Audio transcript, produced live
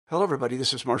Hello, everybody.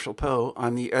 This is Marshall Poe.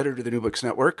 I'm the editor of the New Books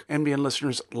Network. NBN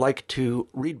listeners like to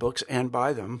read books and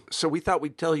buy them. So we thought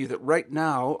we'd tell you that right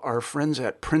now, our friends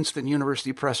at Princeton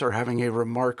University Press are having a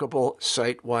remarkable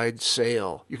site-wide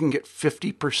sale. You can get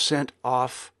 50%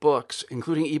 off books,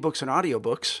 including ebooks and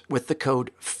audiobooks, with the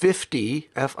code 50,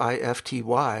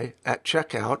 F-I-F-T-Y, at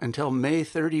checkout until May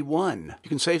 31. You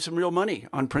can save some real money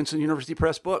on Princeton University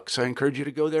Press books. I encourage you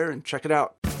to go there and check it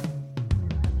out.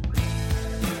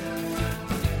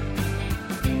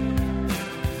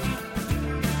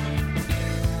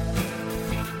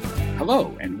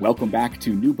 Hello, and welcome back to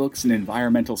New Books in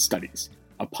Environmental Studies,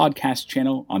 a podcast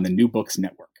channel on the New Books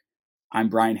Network. I'm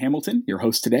Brian Hamilton, your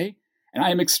host today, and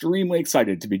I am extremely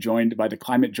excited to be joined by the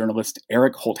climate journalist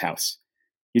Eric Holthaus.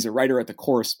 He's a writer at The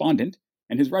Correspondent,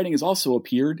 and his writing has also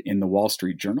appeared in The Wall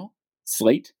Street Journal,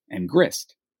 Slate, and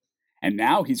Grist. And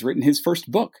now he's written his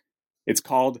first book. It's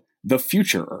called The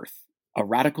Future Earth, a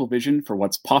radical vision for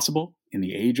what's possible in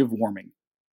the age of warming.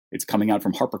 It's coming out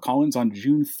from HarperCollins on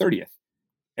June 30th.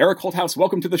 Eric Holthaus,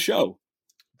 welcome to the show.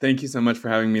 Thank you so much for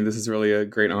having me. This is really a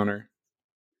great honor.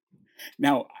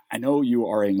 Now, I know you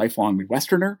are a lifelong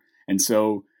Midwesterner, and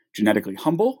so genetically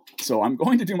humble, so I'm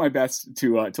going to do my best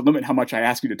to limit how much I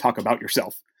ask you to talk about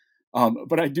yourself.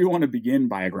 But I do want to begin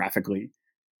biographically,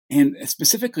 and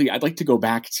specifically, I'd like to go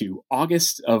back to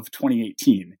August of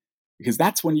 2018, because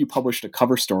that's when you published a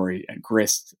cover story at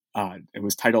Grist. It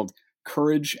was titled,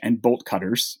 Courage and Bolt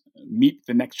Cutters, Meet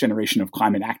the Next Generation of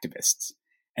Climate Activists.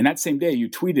 And that same day, you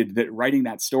tweeted that writing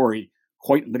that story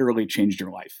quite literally changed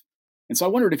your life. And so I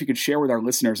wondered if you could share with our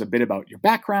listeners a bit about your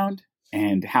background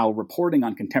and how reporting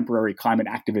on contemporary climate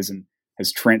activism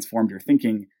has transformed your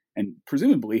thinking and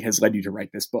presumably has led you to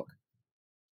write this book.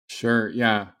 Sure.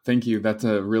 Yeah. Thank you. That's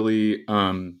a really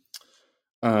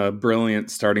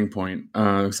brilliant starting point.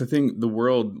 Because I think the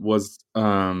world was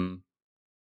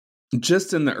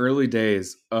just in the early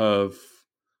days of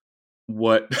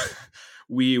what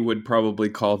we would probably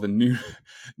call the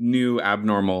new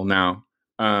abnormal now.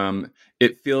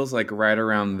 It feels like right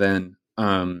around then,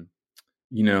 I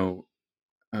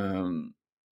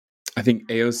think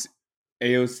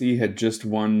AOC had just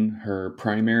won her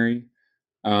primary.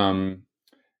 Greta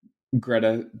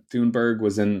Thunberg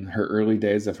was in her early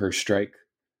days of her strike.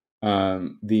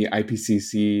 The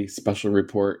IPCC special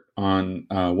report on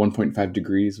 1.5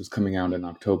 degrees was coming out in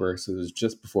October, so it was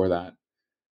just before that.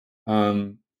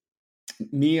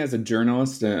 Me as a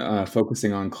journalist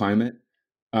focusing on climate,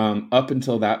 up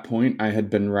until that point, I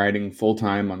had been writing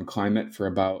full-time on climate for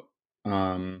about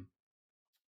 8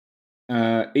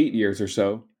 years or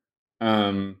so.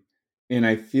 And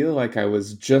I feel like I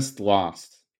was just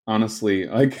lost, honestly.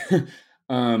 Like,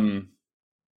 in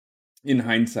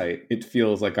hindsight, it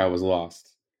feels like I was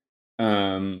lost.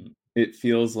 It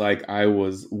feels like I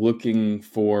was looking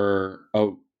for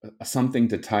something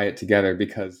to tie it together,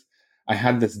 because I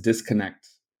had this disconnect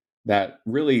that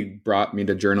really brought me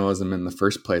to journalism in the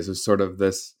first place. It was sort of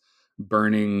this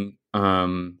burning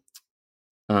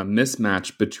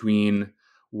mismatch between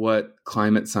what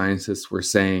climate scientists were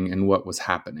saying and what was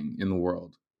happening in the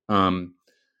world.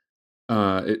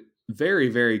 It very,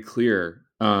 very clear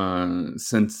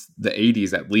since the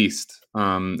 80s at least,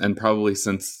 and probably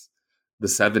since the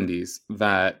 70s,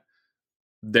 that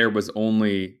there was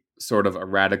only sort of a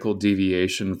radical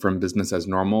deviation from business as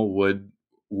normal would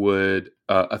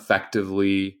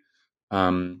effectively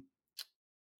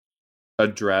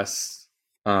address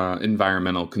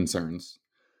environmental concerns.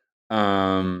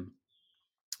 Going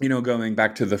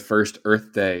back to the first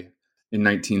Earth Day in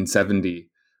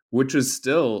 1970, which was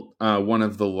still one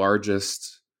of the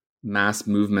largest mass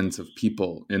movements of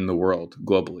people in the world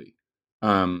globally,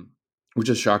 which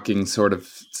is shocking sort of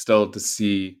still to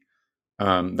see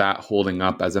that holding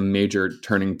up as a major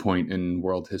turning point in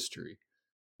world history.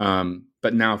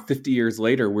 But now 50 years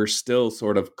later, we're still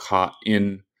sort of caught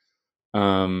in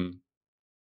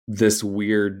this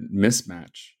weird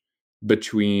mismatch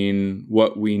between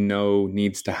what we know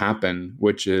needs to happen,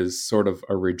 which is sort of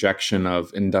a rejection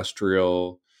of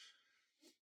industrial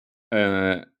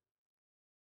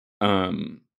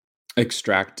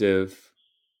extractive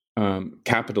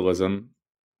capitalism,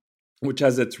 which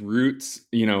has its roots,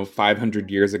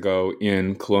 500 years ago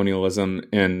in colonialism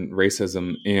and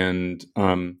racism and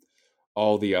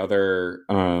all the other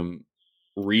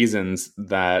reasons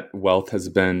that wealth has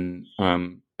been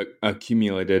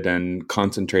accumulated and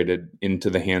concentrated into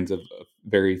the hands of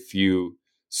very few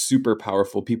super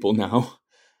powerful people now.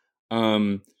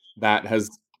 That has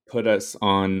put us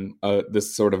on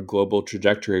this sort of global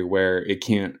trajectory where it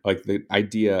can't, like, the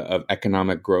idea of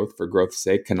economic growth for growth's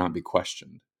sake cannot be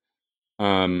questioned.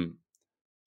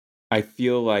 I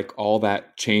feel like all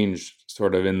that changed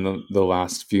sort of in the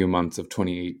last few months of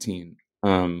 2018,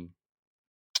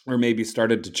 or maybe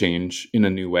started to change in a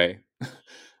new way.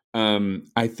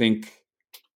 I think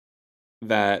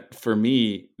that for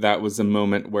me, that was a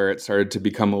moment where it started to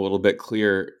become a little bit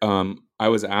clear. I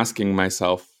was asking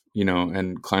myself,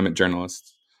 and climate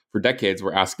journalists for decades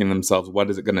were asking themselves, what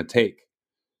is it going to take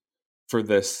for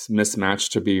this mismatch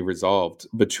to be resolved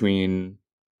between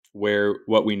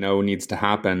what we know needs to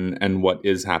happen and what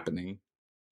is happening?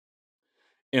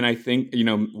 And I think,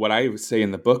 what I say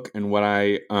in the book and what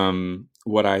I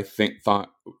thought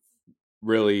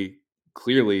really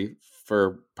clearly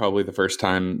for probably the first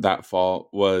time that fall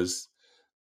was,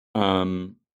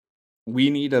 we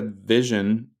need a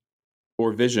vision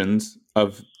or visions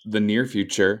of the near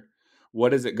future.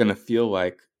 What is it going to feel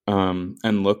like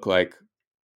and look like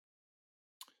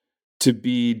to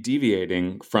be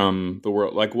deviating from the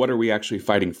world? Like, what are we actually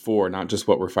fighting for, not just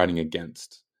what we're fighting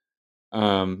against?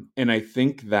 And I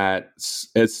think that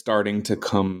it's starting to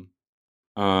come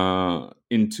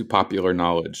into popular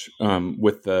knowledge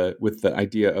with the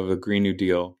idea of a Green New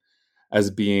Deal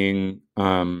as being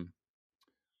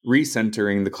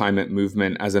recentering the climate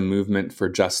movement as a movement for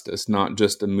justice, not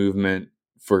just a movement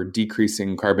for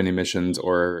decreasing carbon emissions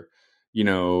or,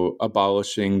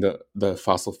 abolishing the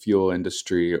fossil fuel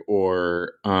industry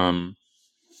or,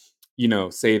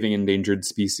 saving endangered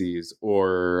species,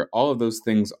 or all of those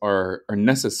things are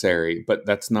necessary, but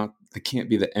that can't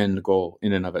be the end goal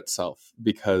in and of itself,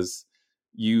 because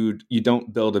you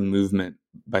don't build a movement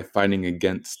by fighting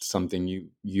against something.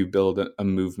 You build a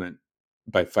movement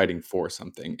by fighting for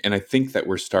something. And I think that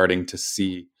we're starting to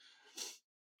see,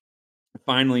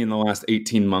 finally in the last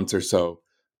 18 months or so,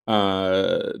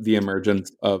 the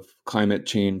emergence of climate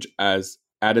change as,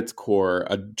 at its core,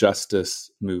 a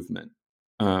justice movement.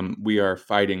 We are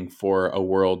fighting for a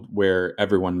world where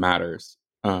everyone matters.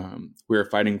 We are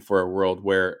fighting for a world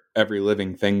where every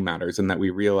living thing matters, and that we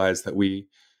realize that we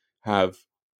have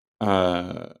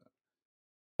a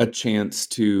chance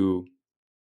to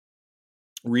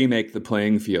remake the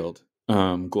playing field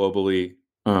globally,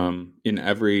 in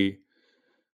every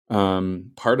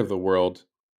part of the world,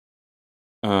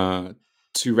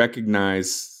 to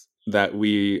recognize that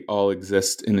we all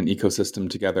exist in an ecosystem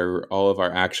together. All of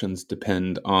our actions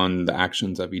depend on the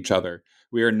actions of each other.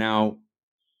 We are now,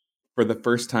 for the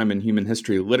first time in human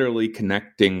history, literally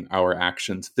connecting our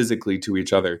actions physically to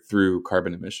each other through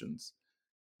carbon emissions.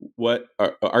 What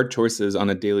our choices on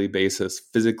a daily basis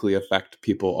physically affect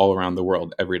people all around the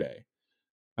world every day.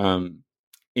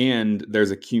 And there's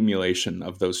accumulation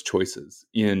of those choices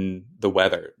in the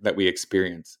weather that we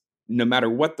experience. No matter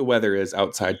what the weather is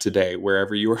outside today,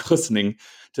 wherever you are listening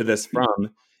to this from,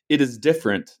 it is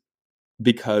different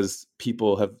because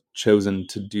people have chosen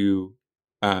to do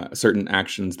certain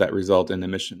actions that result in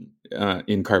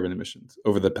in carbon emissions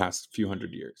over the past few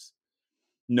hundred years.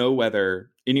 No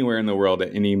weather anywhere in the world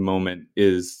at any moment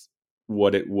is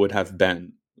what it would have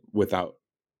been without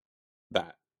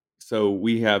that. So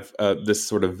we have this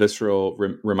sort of visceral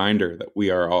reminder that we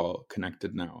are all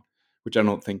connected now, which I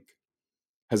don't think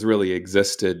has really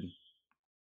existed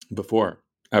before,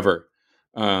 ever.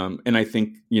 And I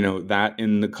think, that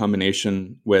in the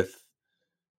combination with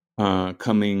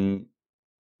coming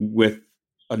with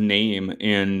a name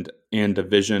and a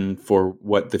vision for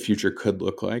what the future could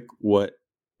look like, what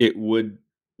it would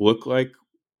look like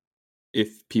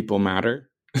if people matter.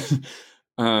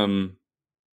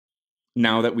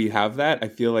 Now that we have that, I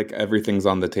feel like everything's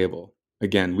on the table.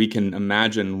 Again, we can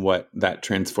imagine what that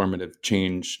transformative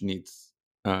change needs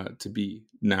to be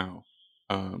now.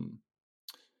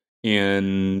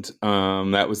 And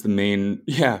that was the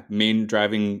main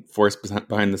driving force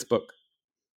behind this book.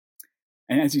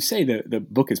 And as you say, the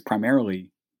book is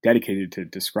primarily dedicated to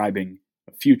describing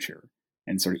a future,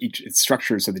 and sort of it's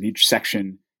structured so that each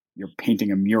section you're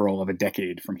painting a mural of a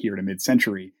decade from here to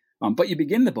mid-century. But you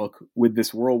begin the book with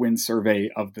this whirlwind survey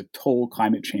of the toll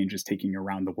climate change is taking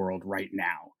around the world right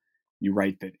now. You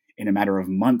write that in a matter of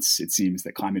months, it seems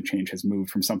that climate change has moved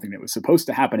from something that was supposed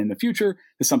to happen in the future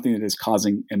to something that is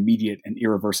causing immediate and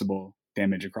irreversible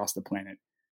damage across the planet.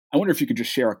 I wonder if you could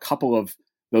just share a couple of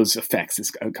those effects,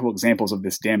 a couple examples of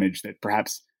this damage that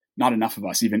perhaps not enough of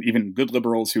us, even good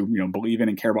liberals who believe in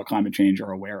and care about climate change,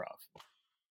 are aware of.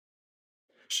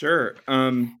 Sure.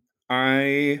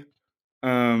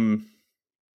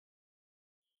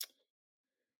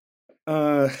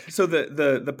 So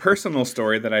the personal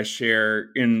story that I share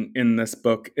in this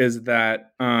book is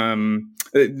that, and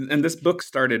this book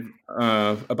started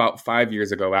about 5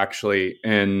 years ago, actually,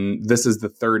 and this is the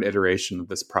third iteration of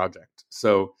this project.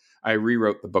 So I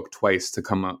rewrote the book twice to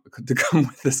come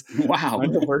with this Wow.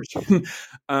 final version.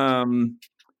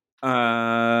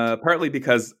 Partly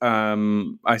because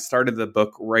I started the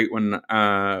book right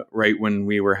when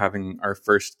we were having our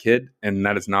first kid, and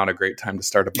that is not a great time to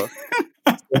start a book.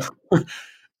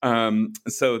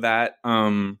 So that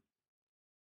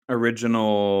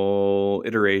original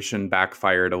iteration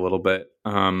backfired a little bit.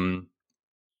 I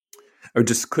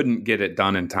just couldn't get it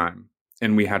done in time,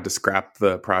 and we had to scrap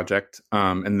the project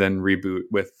and then reboot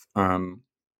with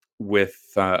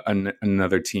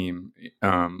another team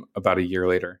about a year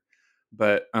later.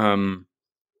 But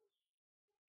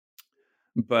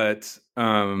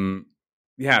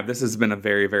yeah, this has been a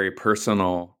very, very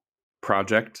personal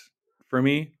project for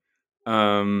me.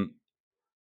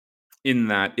 In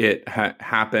that it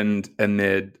happened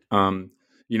amid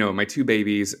my two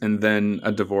babies, and then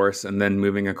a divorce, and then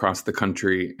moving across the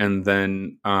country, and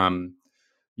then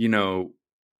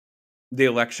the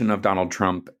election of Donald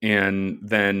Trump, and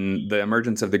then the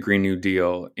emergence of the Green New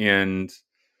Deal, and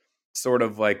sort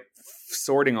of like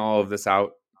sorting all of this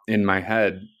out in my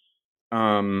head.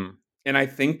 And I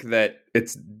think that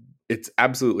it's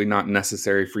absolutely not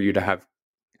necessary for you to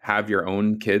have your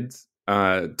own kids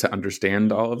to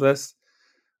understand all of this.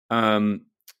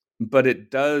 But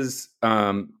it does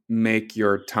make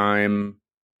your time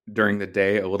during the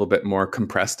day a little bit more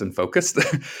compressed and focused.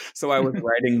 So I was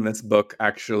writing this book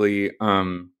actually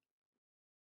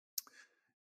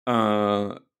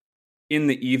in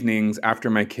the evenings after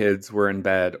my kids were in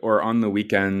bed, or on the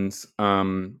weekends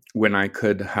when I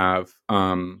could have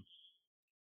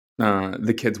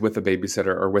the kids with a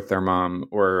babysitter or with their mom,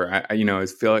 or I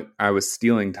feel like I was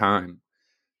stealing time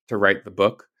to write the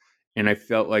book. And I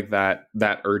felt like that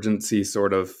urgency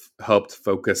sort of helped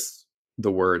focus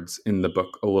the words in the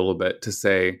book a little bit, to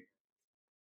say,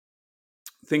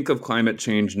 think of climate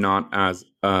change not as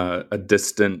a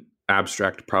distant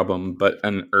abstract problem, but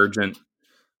an urgent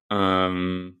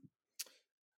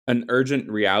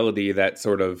reality that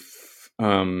sort of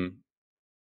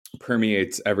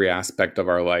permeates every aspect of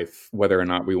our life, whether or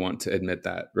not we want to admit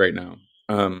that right now.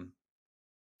 And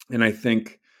I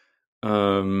think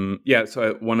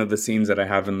so one of the scenes that I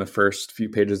have in the first few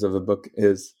pages of the book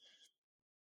is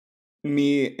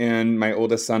me and my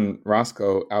oldest son,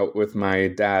 Roscoe, out with my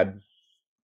dad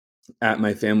at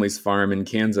my family's farm in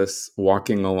Kansas,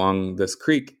 walking along this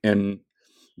creek, and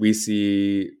we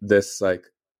see this like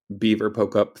beaver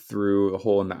poke up through a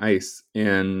hole in the ice.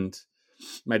 And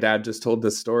my dad just told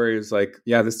this story. It was like,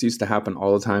 yeah, this used to happen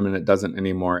all the time and it doesn't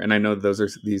anymore. And I know those are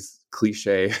these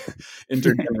cliche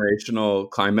intergenerational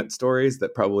climate stories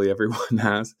that probably everyone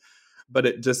has, but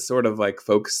it just sort of like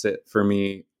focused it for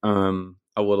me a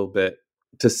little bit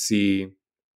to see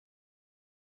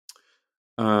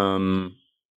that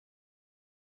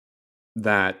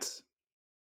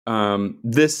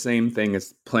this same thing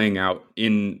is playing out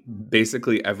in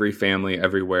basically every family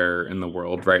everywhere in the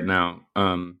world right now.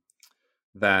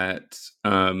 That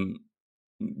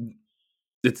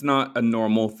it's not a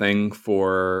normal thing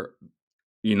for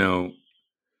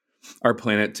our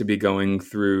planet to be going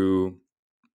through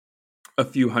a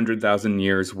few 100,000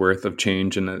 years worth of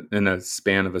change in a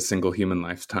span of a single human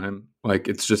lifetime. Like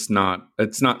it's not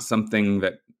something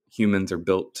that humans are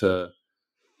built to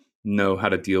know how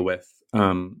to deal with.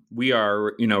 We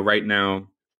are, right now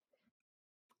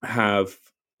have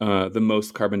the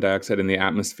most carbon dioxide in the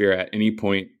atmosphere at any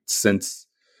point since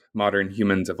modern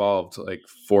humans evolved, like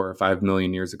 4 or 5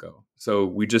 million years ago. So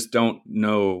we just don't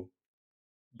know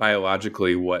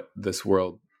biologically what this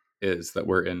world is that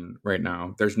we're in right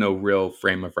now. There's no real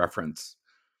frame of reference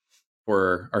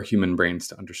for our human brains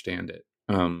to understand it.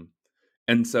 And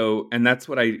that's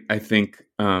what I think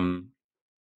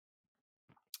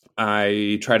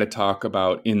I try to talk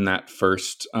about in that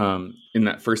first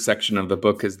section of the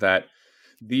book, is that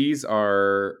these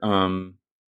are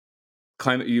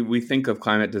climate. We think of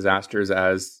climate disasters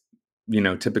as,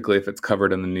 typically if it's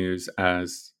covered in the news,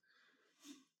 as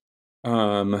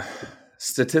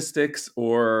statistics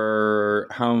or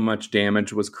how much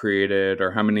damage was created or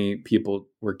how many people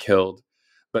were killed.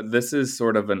 But this is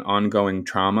sort of an ongoing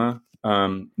trauma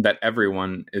that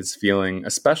everyone is feeling,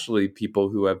 especially people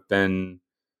who have been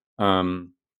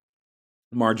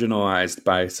marginalized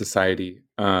by society.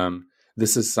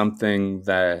 This is something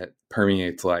that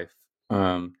permeates life.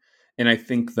 And I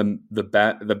think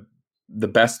the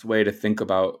best way to think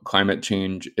about climate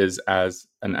change is as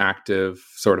an active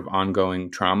sort of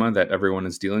ongoing trauma that everyone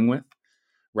is dealing with,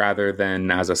 rather than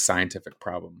as a scientific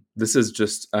problem. This is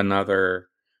just another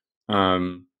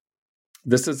thing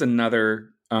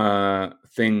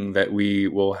that we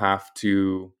will have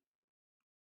to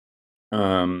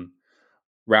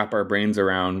wrap our brains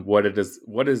around what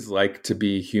is like to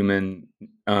be human,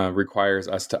 requires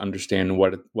us to understand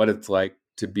what it's like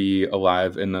to be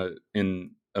alive in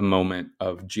a moment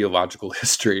of geological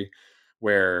history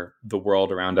where the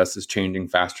world around us is changing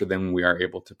faster than we are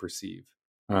able to perceive.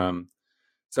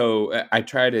 So I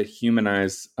try to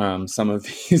humanize some of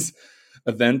these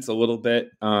events a little bit,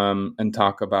 and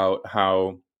talk about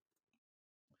how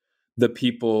the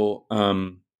people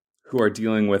who are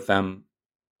dealing with them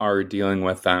are dealing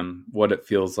with them, what it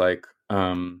feels like,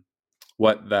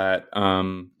 what that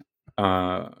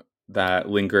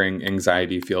lingering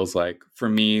anxiety feels like. For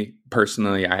me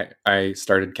personally, I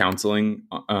started counseling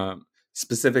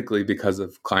specifically because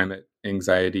of climate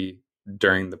anxiety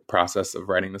during the process of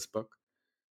writing this book.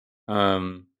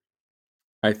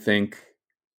 I think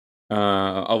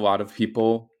a lot of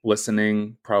people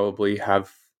listening probably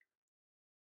have,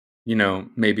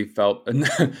 maybe felt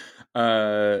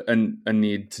a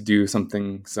need to do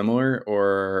something similar,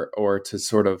 or to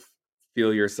sort of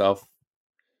feel yourself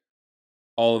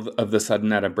all of the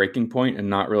sudden at a breaking point and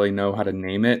not really know how to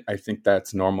name it. I think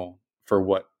that's normal for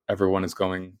what everyone is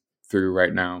going through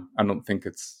right now. I don't think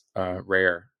it's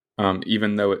rare,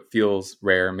 even though it feels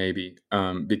rare, maybe,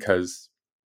 because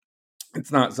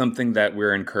it's not something that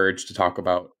we're encouraged to talk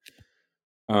about.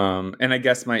 And I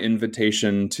guess my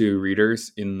invitation to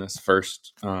readers in this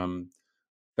first one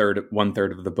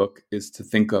third of the book is to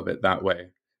think of it that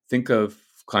way. Think of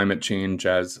climate change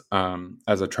as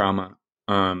a trauma,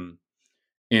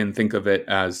 and think of it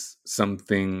as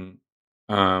something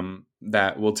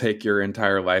that will take your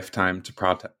entire lifetime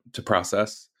to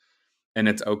process. And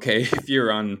it's okay if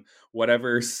you're on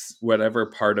whatever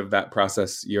part of that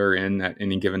process you're in at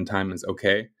any given time is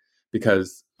okay,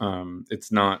 because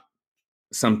it's not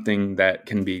something that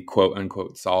can be quote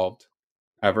unquote solved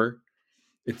ever.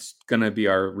 It's going to be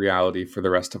our reality for the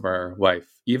rest of our life.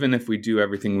 Even if we do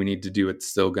everything we need to do, it's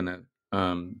still going to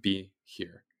be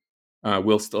here.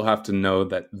 We'll still have to know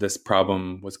that this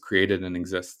problem was created and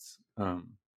exists.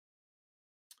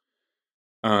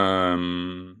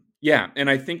 Yeah, and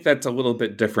I think that's a little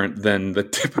bit different than the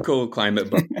typical climate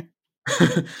book.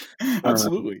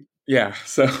 Absolutely. Yeah,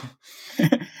 so.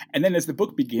 And then as the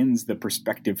book begins the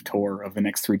perspective tour of the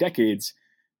next 3 decades,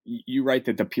 you write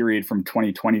that the period from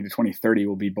 2020 to 2030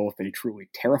 will be both a truly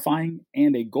terrifying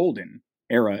and a golden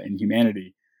era in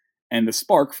humanity. And the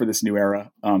spark for this new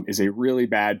era is a really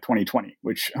bad 2020,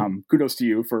 which kudos to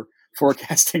you for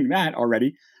forecasting that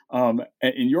already.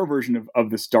 In your version of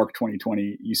this dark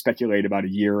 2020, you speculate about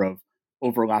a year of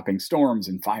overlapping storms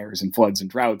and fires and floods and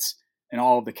droughts and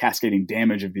all of the cascading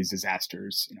damage of these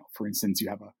disasters. For instance, you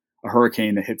have a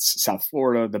hurricane that hits South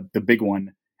Florida, the big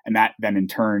one, and that then in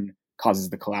turn causes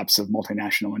the collapse of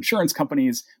multinational insurance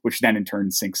companies, which then in turn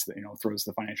throws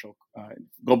the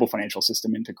global financial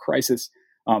system into crisis.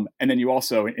 And then you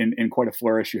also, in quite a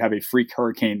flourish, you have a freak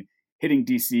hurricane hitting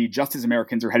DC just as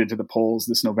Americans are headed to the polls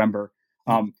this November.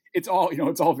 It's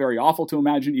all very awful to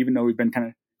imagine, even though we've been kind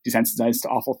of desensitized to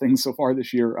awful things so far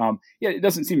this year. It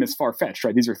doesn't seem as far-fetched,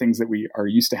 right? These are things that we are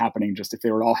used to happening. Just if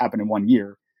they were to all happen in one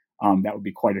year, that would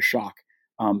be quite a shock.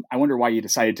 I wonder why you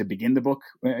decided to begin the book,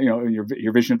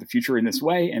 your vision of the future in this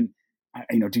way. And,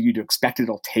 do you expect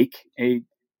it'll take a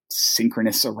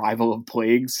synchronous arrival of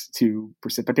plagues to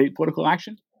precipitate political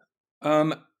action?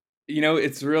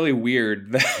 It's really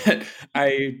weird that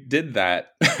I did that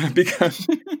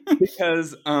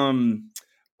because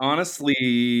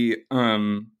honestly,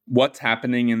 what's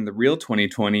happening in the real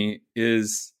 2020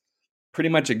 is pretty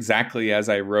much exactly as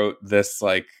I wrote this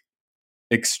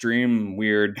extreme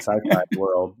weird sci-fi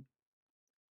world.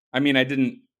 I mean, I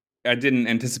didn't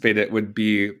anticipate it would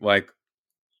be like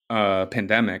a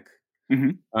pandemic,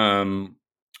 mm-hmm.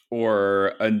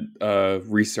 Or a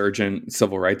resurgent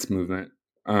civil rights movement.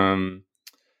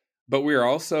 But we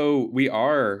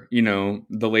are,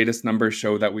 the latest numbers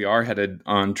show that we are headed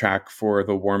on track for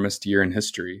the warmest year in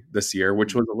history this year,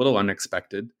 which was a little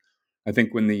unexpected. I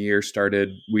think when the year started,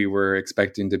 we were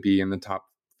expecting to be in the top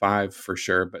 5 for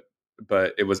sure,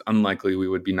 but it was unlikely we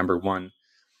would be number 1.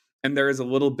 And there is a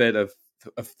little bit of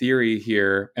theory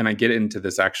here, and I get into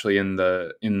this actually in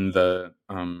the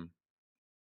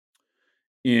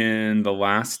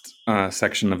last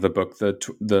section of the book,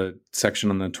 the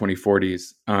section on the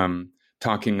 2040s,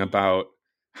 talking about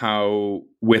how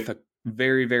with a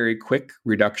very, very quick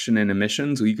reduction in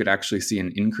emissions, we could actually see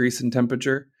an increase in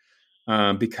temperature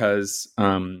because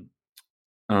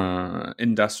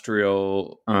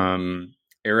industrial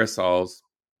aerosols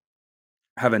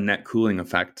have a net cooling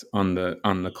effect on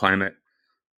the climate.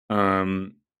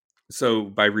 So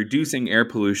by reducing air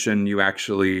pollution, you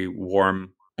actually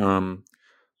warm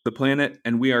the planet,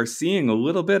 and we are seeing a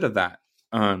little bit of that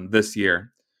this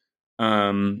year.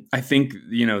 I think,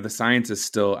 the science is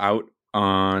still out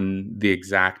on the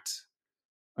exact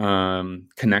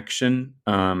connection.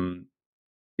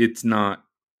 It's not,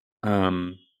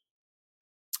 I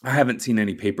haven't seen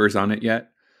any papers on it yet,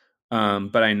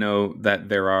 but I know that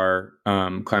there are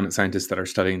climate scientists that are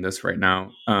studying this right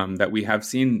now, that we have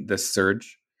seen this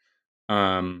surge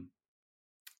of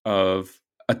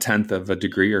a tenth of a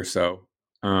degree or so,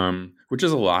 which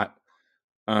is a lot,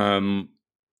 in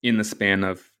the span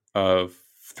of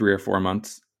 3 or 4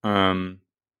 months. And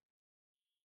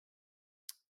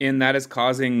that is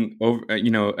causing,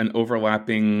 an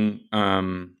overlapping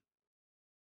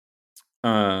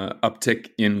uptick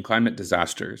in climate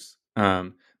disasters.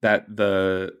 That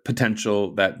the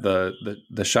potential that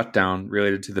the shutdown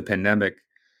related to the pandemic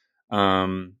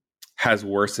has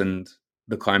worsened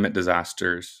the climate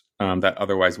disasters that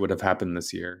otherwise would have happened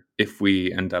this year if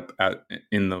we end up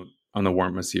on the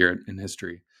warmest year in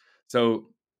history. So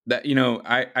that,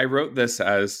 I wrote this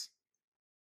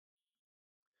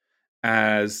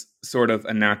as sort of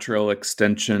a natural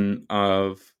extension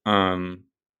of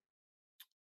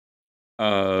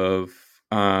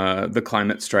the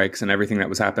climate strikes and everything that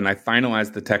was happening. I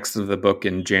finalized the text of the book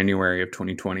in January of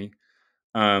 2020.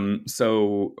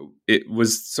 So it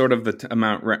was sort of the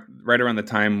amount right around the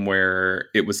time where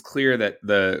it was clear that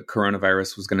the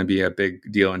coronavirus was going to be a big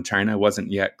deal in China. It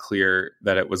wasn't yet clear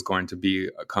that it was going to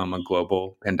become a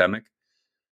global pandemic.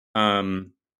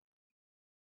 And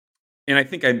I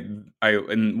think I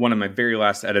in one of my very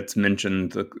last edits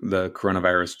mentioned the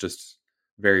coronavirus just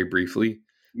very briefly.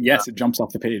 Yes, it jumps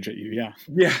off the page at you. Yeah.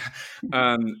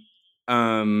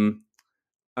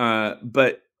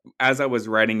 But as I was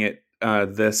writing it,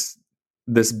 this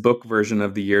book version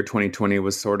of the year 2020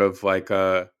 was sort of like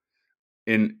I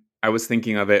was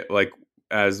thinking of it like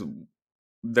as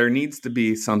there needs to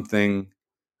be something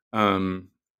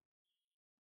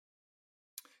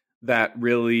that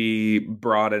really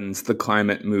broadens the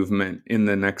climate movement in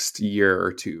the next year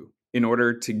or two in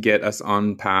order to get us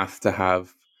on path to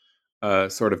have a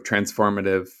sort of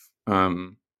transformative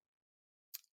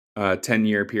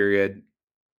 10-year period.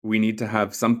 We need to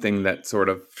have something that sort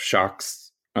of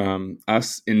shocks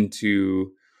us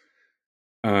into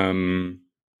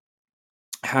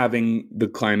having the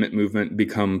climate movement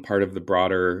become part of the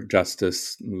broader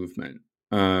justice movement.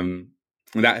 That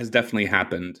has definitely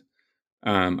happened,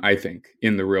 I think,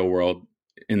 in the real world,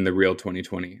 in the real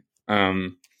 2020.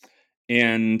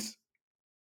 And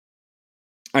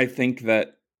I think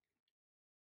that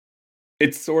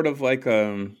it's sort of like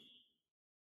and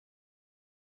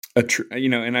I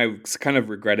kind of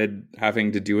regretted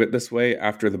having to do it this way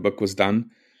after the book was done,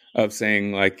 of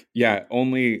saying like, yeah,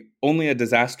 only a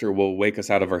disaster will wake us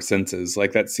out of our senses.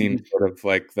 Like that seemed sort of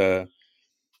like the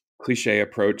cliche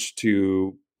approach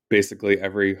to basically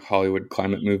every Hollywood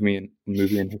climate movie in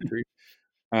history.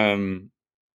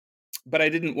 But I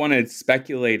didn't want to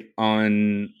speculate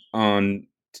on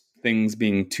things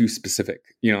being too specific.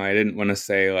 I didn't want to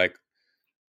say like,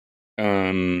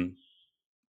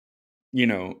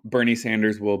 Bernie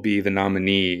Sanders will be the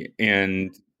nominee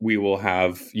and we will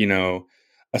have,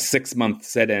 a 6-month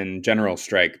sit-in general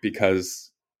strike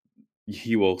because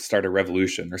he will start a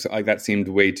revolution or something like that. Seemed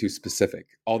way too specific,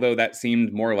 although that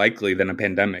seemed more likely than a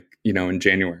pandemic, in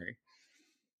January.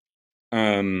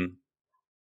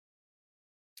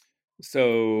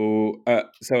 So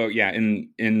yeah,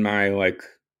 in my like,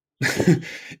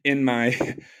 in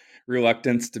my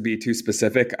reluctance to be too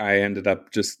specific, I ended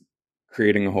up just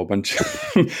creating a whole bunch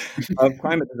of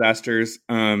climate disasters.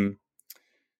 But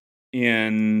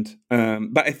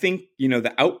I think,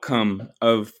 the outcome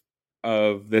of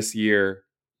this year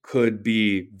could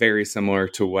be very similar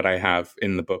to what I have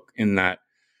in the book, in that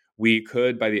we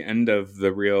could, by the end of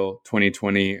the real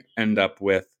 2020, end up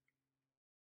with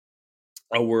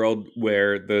a world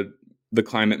where the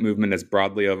climate movement is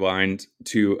broadly aligned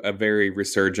to a very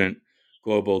resurgent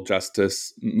global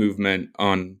justice movement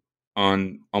on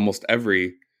almost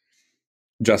every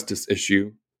justice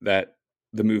issue, that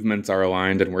the movements are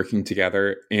aligned and working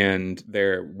together. And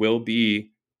there will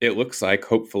be, it looks like,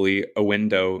 hopefully, a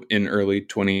window in early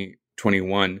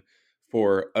 2021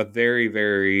 for a very,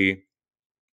 very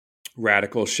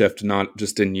radical shift, not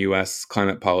just in US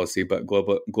climate policy, but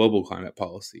global climate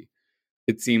policy.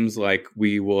 It seems like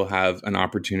we will have an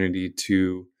opportunity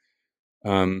to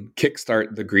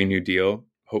kickstart the Green New Deal,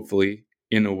 hopefully,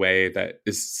 in a way that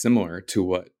is similar to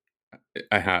what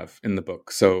I have in the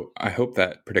book. So I hope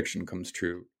that prediction comes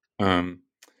true. And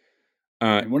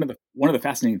one of the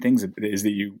fascinating things is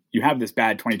that you have this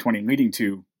bad 2020 leading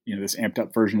to this amped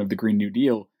up version of the Green New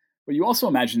Deal. But you also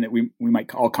imagine that we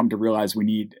might all come to realize we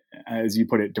need, as you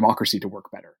put it, democracy to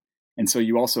work better. And so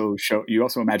you also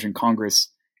imagine Congress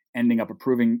ending up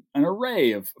approving an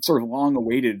array of sort of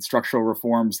long-awaited structural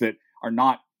reforms that are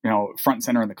not, front and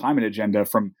center in the climate agenda,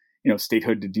 from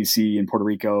statehood to DC and Puerto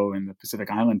Rico and the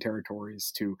Pacific Island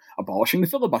territories, to abolishing the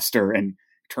filibuster and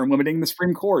term limiting the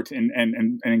Supreme Court and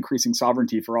increasing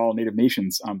sovereignty for all native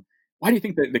nations. Why do you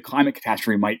think that the climate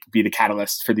catastrophe might be the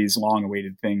catalyst for these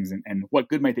long-awaited things, and what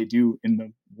good might they do in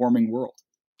the warming world?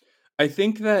 I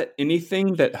think that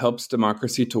anything that helps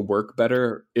democracy to work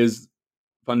better is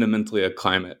fundamentally a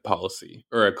climate policy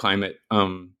or a climate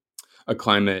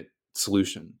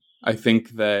solution. I think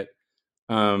that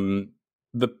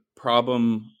the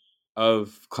problem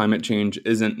of climate change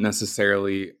isn't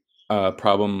necessarily a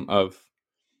problem of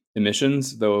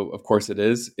emissions, though of course it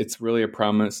is. It's really a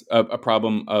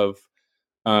problem of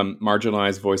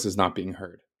marginalized voices not being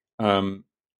heard.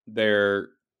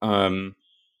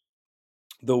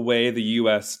 The way the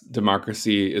U.S.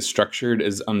 democracy is structured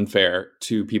is unfair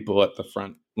to people at the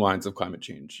front lines of climate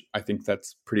change. I think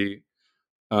that's pretty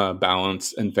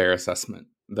balanced and fair assessment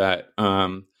that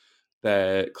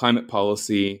that climate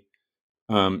policy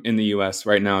in the U.S.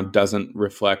 right now doesn't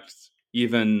reflect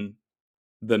even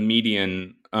the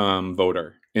median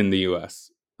voter in the U.S.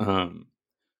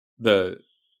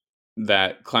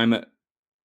 That climate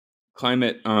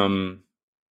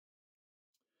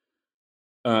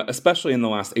especially in the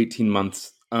last 18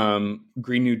 months,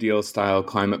 Green New Deal style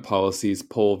climate policies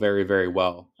pull very, very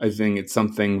well. I think it's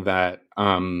something that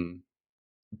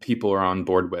people are on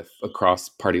board with across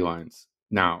party lines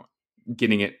now.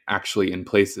 Getting it actually in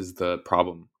place is the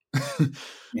problem.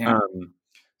 Yeah.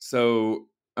 So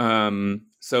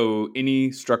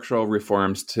any structural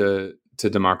reforms to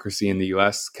democracy in the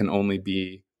U.S. can only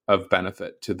be of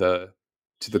benefit to the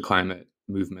climate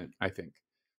movement, I think.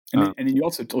 And then you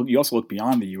also look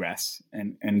beyond the U.S.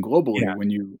 and globally. Yeah. When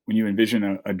you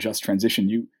envision a just transition,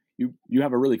 you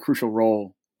have a really crucial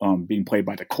role being played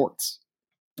by the courts.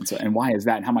 And why is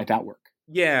that? And how might that work?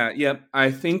 Yeah.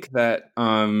 I think that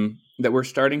that we're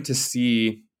starting to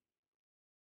see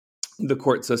the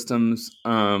court systems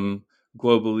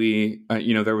globally.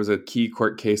 There was a key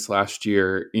court case last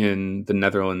year in the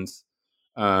Netherlands,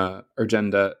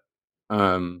 Urgenda,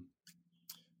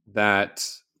 that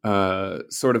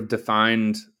sort of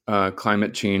defined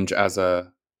climate change as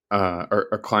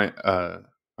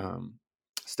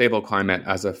stable climate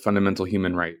as a fundamental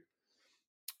human right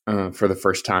for the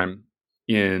first time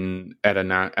at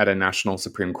a national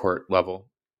Supreme Court level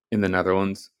in the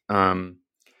Netherlands, and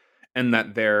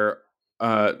that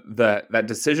that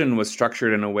decision was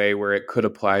structured in a way where it could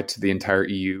apply to the entire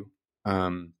EU.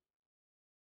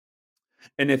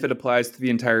 And if it applies to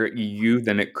the entire EU,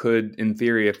 then it could, in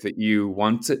theory, if the EU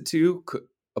wants it to, could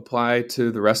apply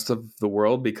to the rest of the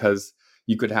world, because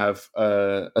you could have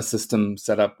a system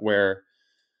set up where,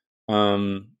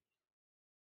 any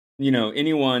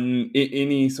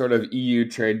sort of EU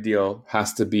trade deal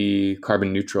has to be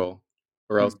carbon neutral,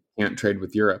 or else you can't trade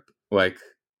with Europe. Like,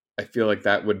 I feel like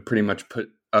that would pretty much put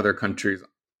other countries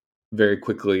very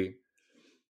quickly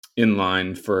in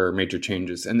line for major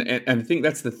changes. And I think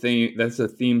that's the thing, that's the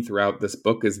theme throughout this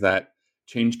book, is that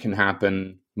change can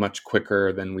happen much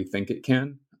quicker than we think it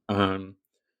can.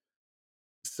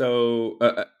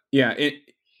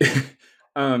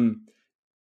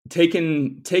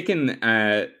 Taken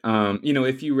at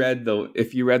if you read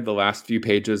the last few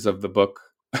pages of the book,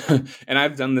 and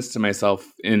I've done this to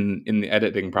myself in the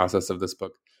editing process of this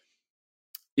book.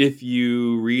 If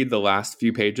you read the last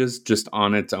few pages just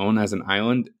on its own as an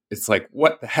island, it's like,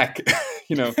 what the heck?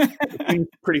 It seems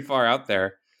pretty far out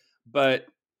there. But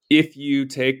if you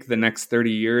take the next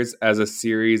 30 years as a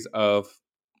series of,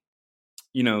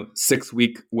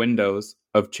 6-week windows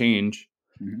of change,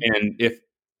 and if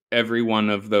every one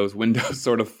of those windows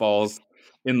sort of falls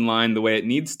in line the way it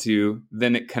needs to,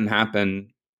 then it can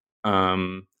happen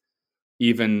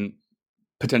even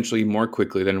potentially more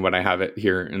quickly than what I have it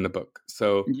here in the book.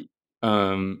 So,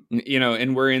 and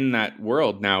we're in that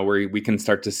world now where we can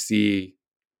start to see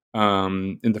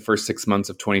in the first 6 months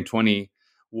of 2020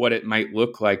 what it might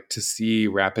look like to see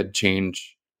rapid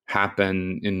change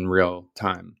happen in real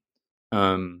time.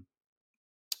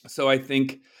 So I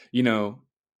think,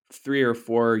 3 or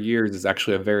 4 years is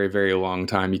actually a very, very long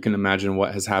time. You can imagine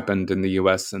what has happened in the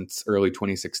US since early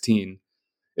 2016.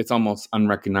 It's almost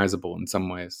unrecognizable in some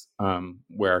ways,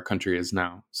 where our country is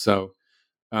now. So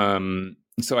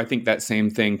I think that same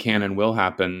thing can and will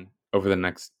happen over the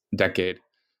next decade.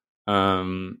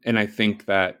 And I think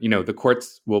that, the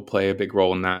courts will play a big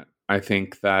role in that. I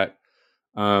think that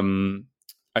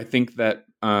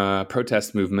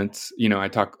protest movements, I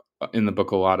talk in the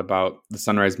book a lot about the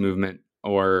Sunrise Movement,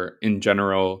 or in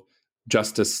general,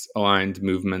 justice-aligned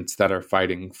movements that are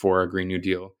fighting for a Green New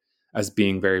Deal, as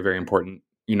being very, very important.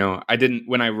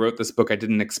 When I wrote this book, I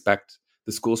didn't expect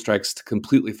the school strikes to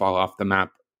completely fall off the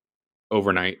map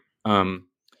overnight,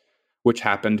 which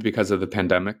happened because of the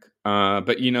pandemic.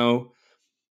 But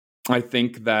I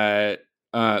think that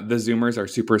the Zoomers are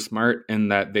super smart,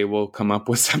 and that they will come up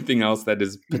with something else that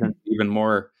is even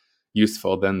more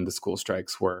useful than the school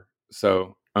strikes were.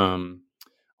 So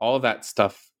all of that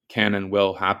stuff can and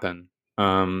will happen.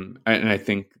 And I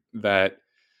think that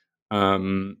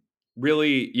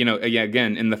really,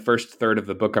 again, in the first third of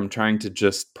the book, I'm trying to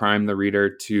just prime the reader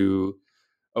to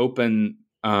open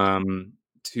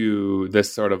to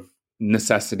this sort of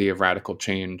necessity of radical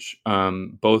change,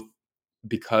 both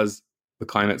because the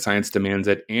climate science demands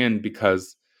it, and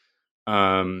because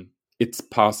it's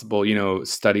possible.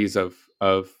 Studies of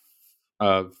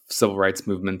civil rights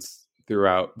movements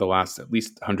throughout the last at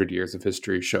least 100 years of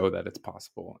history show that it's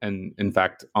possible, and in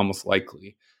fact, almost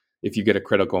likely, if you get a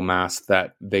critical mass,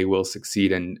 that they will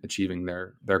succeed in achieving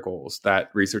their goals. That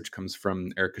research comes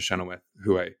from Erica Chenoweth,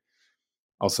 who I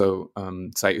also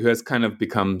cite, who has kind of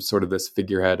become sort of this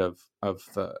figurehead of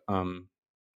the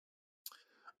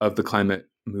climate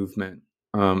movement.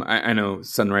 I know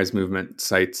Sunrise Movement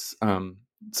cites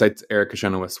Erica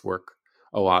Chenoweth's work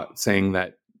a lot, saying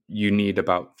that you need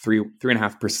about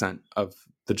 3.5% of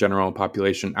the general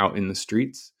population out in the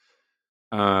streets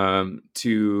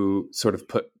to sort of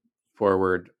put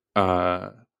forward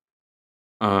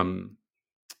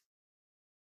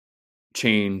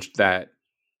change that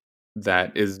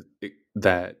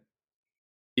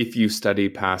if you study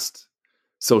past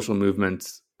social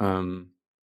movements over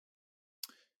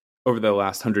the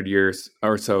last 100 years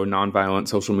or so, nonviolent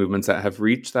social movements that have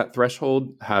reached that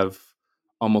threshold have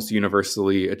almost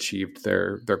universally achieved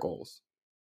their goals.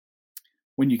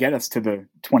 When you get us to the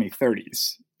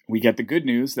 2030s, we get the good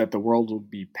news that the world will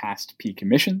be past peak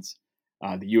emissions.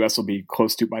 The U.S. will be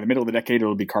close to, by the middle of the decade, it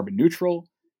will be carbon neutral.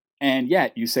 And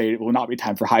yet you say it will not be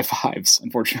time for high fives,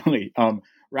 unfortunately.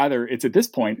 Rather, it's at this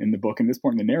point in the book and this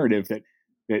point in the narrative that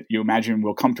you imagine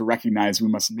we'll come to recognize we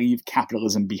must leave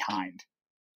capitalism behind.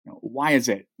 Why is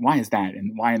it? Why is that?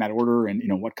 And why in that order? And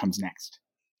what comes next?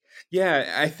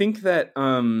 Yeah, I think that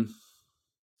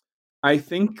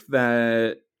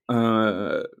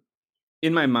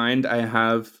in my mind, I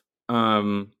have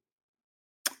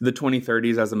the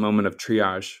 2030s as a moment of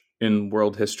triage in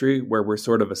world history, where we're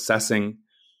sort of assessing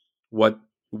what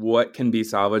can be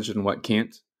salvaged and what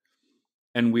can't,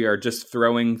 and we are just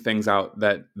throwing things out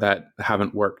that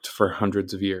haven't worked for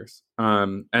hundreds of years,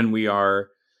 and we are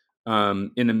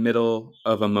in the middle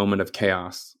of a moment of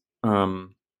chaos.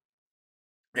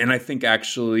 And I think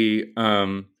actually,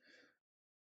 in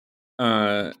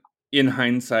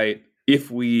hindsight, if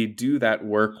we do that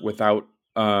work without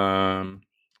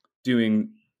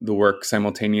doing the work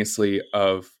simultaneously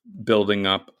of building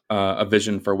up a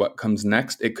vision for what comes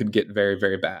next, it could get very,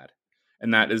 very bad.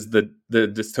 And that is the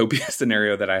dystopia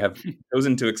scenario that I have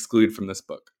chosen to exclude from this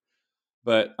book.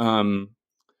 But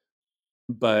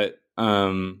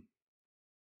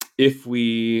if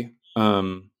we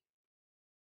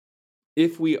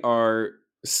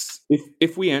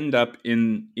end up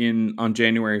in on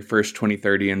January 1st,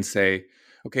 2030, and say,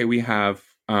 okay, we have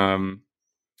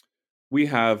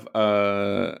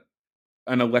an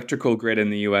electrical grid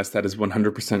in the US that is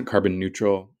 100% carbon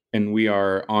neutral, and we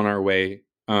are on our way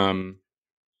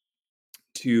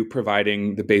to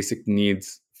providing the basic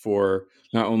needs for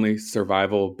not only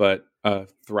survival but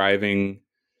thriving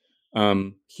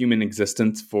human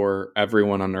existence for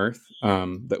everyone on Earth,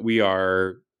 that we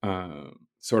are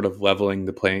sort of leveling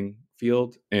the playing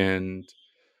field and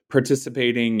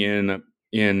participating in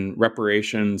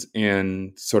reparations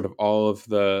and sort of all of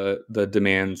the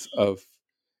demands of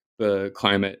the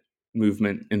climate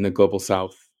movement in the global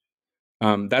South.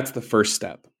 That's the first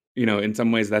step. In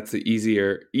some ways, that's the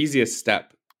easiest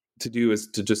step to do, is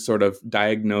to just sort of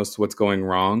diagnose what's going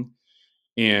wrong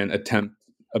and attempt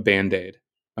a Band-Aid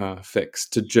fix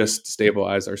to just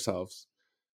stabilize ourselves.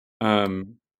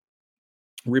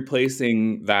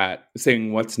 Replacing that,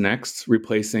 saying what's next,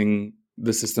 replacing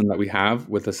the system that we have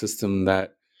with a system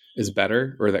that is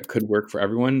better or that could work for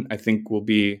everyone, I think will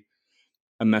be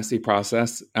a messy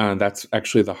process. That's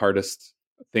actually the hardest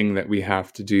thing that we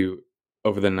have to do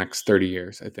over the next 30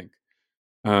 years, I think,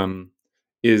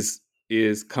 is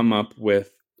come up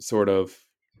with sort of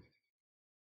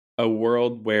a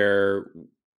world where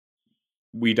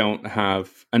we don't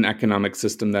have an economic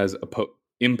system that is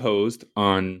imposed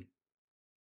on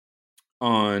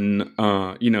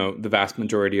the vast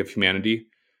majority of humanity,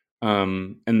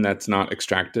 and that's not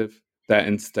extractive. That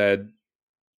instead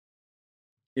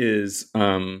is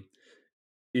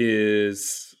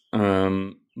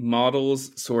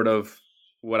models sort of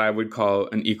what I would call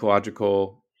an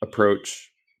ecological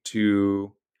approach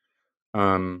to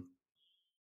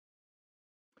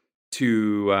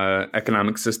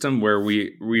economic system, where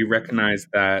we recognize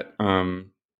that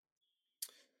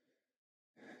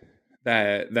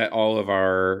that all of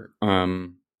our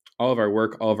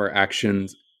work, all of our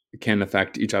actions can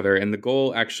affect each other, and the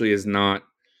goal actually is not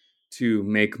to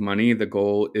make money. The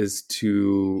goal is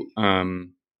to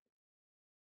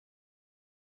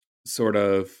sort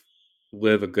of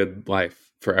live a good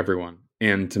life for everyone,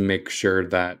 and to make sure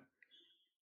that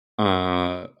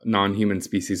non-human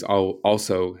species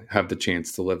also have the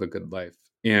chance to live a good life.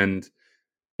 And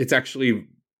it's actually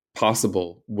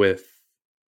possible with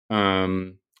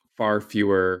far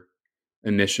fewer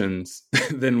emissions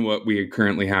than what we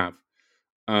currently have.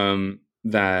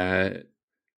 There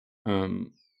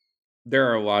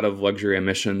are a lot of luxury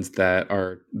emissions that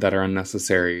are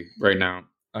unnecessary right now,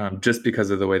 just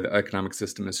because of the way the economic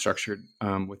system is structured.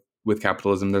 With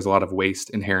capitalism, there's a lot of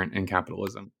waste inherent in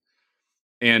capitalism,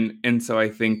 and so I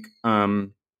think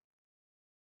in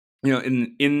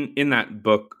that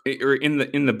book, or in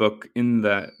the book, in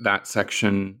that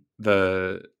section,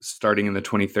 the starting in the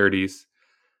 2030s,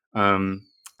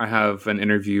 I have an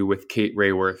interview with Kate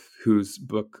Raworth, whose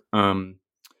book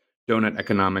Donut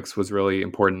Economics was really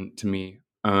important to me.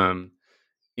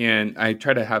 And I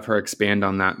try to have her expand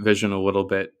on that vision a little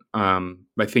bit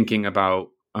by thinking about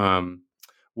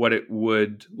what it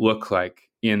would look like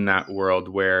in that world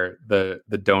where the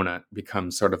donut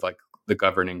becomes sort of like the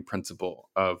governing principle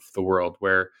of the world,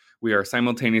 where we are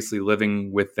simultaneously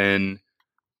living within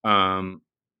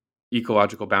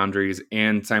ecological boundaries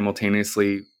and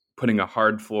simultaneously putting a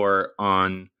hard floor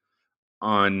on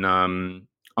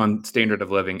standard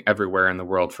of living everywhere in the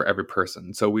world for every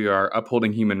person. So we are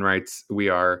upholding human rights. We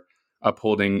are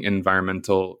upholding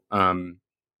environmental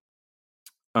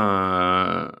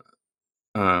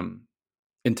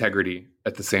integrity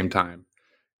at the same time.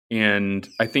 And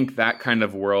I think that kind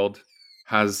of world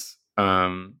has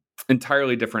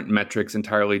entirely different metrics,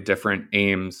 entirely different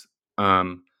aims.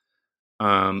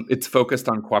 It's focused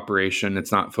on cooperation.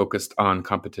 It's not focused on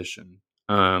competition.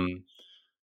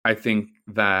 I think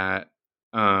that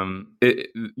I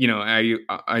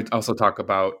also talk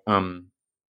about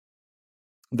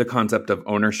the concept of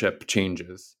ownership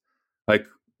changes. Like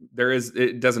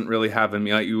it doesn't really have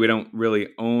we don't really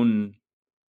own.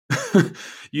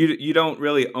 you don't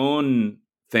really own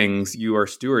things. You are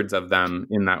stewards of them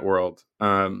in that world.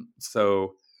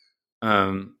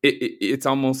 It's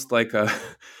almost like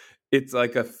it's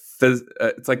like a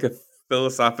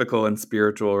philosophical and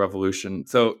spiritual revolution.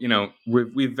 So,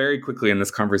 we've very quickly in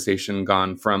this conversation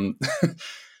gone from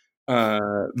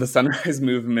the Sunrise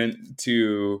Movement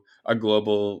to a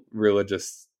global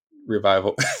religious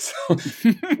revival. So,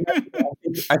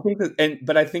 I think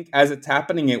but I think as it's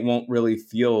happening, it won't really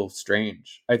feel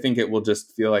strange. I think it will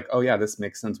just feel like, oh yeah, this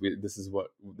makes sense. This is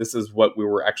what we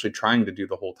were actually trying to do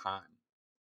the whole time.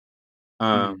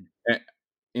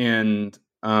 And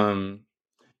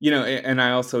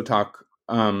I also talk.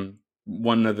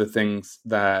 One of the things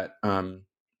that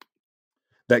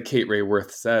that Kate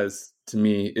Raworth says to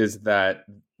me is that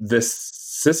this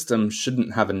system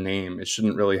shouldn't have a name. It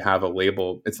shouldn't really have a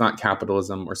label. It's not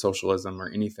capitalism or socialism or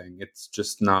anything. It's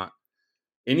just not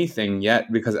anything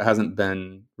yet, because it hasn't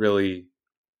been really.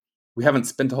 We haven't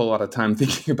spent a whole lot of time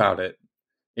thinking about it.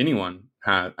 Anyone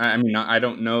has. I mean, I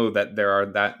don't know that there are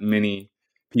that many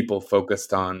people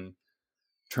focused on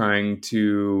trying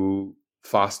to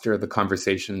foster the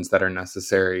conversations that are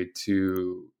necessary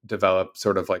to develop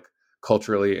sort of like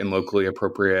culturally and locally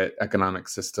appropriate economic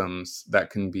systems that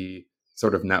can be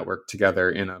sort of networked together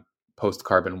in a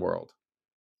post-carbon world.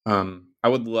 I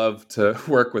would love to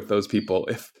work with those people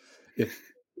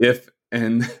if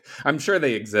and I'm sure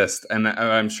they exist, and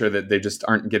I'm sure that they just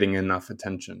aren't getting enough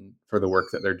attention for the work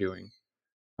that they're doing.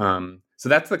 So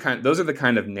those are the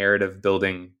kind of narrative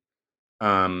building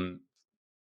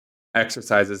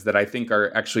exercises that I think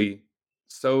are actually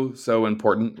so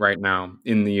important right now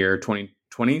in the year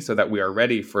 2020, so that we are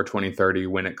ready for 2030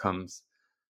 when it comes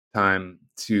time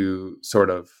to sort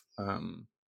of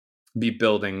be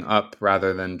building up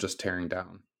rather than just tearing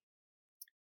down.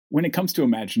 When it comes to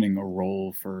imagining a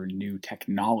role for new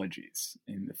technologies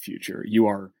in the future, you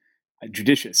are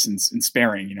judicious and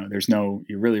sparing. You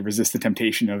really resist the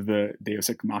temptation of the Deus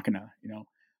ex machina.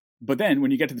 But then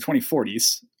when you get to the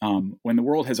 2040s, when the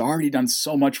world has already done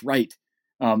so much right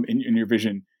in your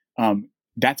vision,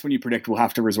 that's when you predict we'll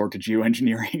have to resort to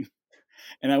geoengineering.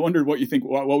 And I wondered what you think,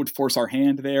 what would force our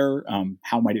hand there?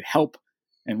 How might it help?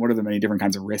 And what are the many different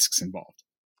kinds of risks involved?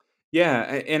 Yeah.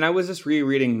 And I was just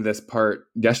rereading this part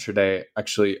yesterday,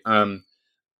 actually. I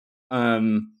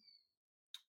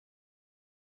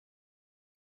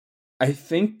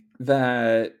think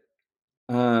that,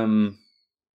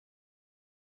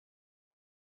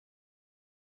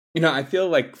 I feel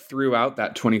like throughout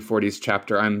that 2040s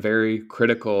chapter, I'm very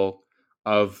critical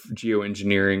of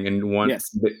geoengineering and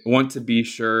want to be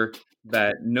sure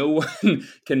that no one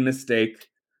can mistake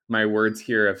my words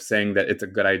here of saying that it's a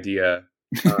good idea,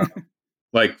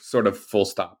 like sort of full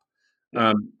stop.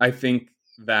 Yeah. I think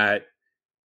that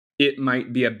it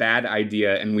might be a bad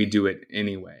idea and we do it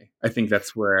anyway. I think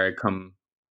that's where I come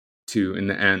to in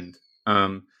the end.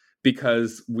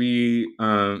 Because we,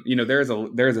 there's a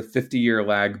 50-year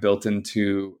lag built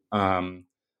into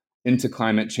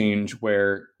climate change,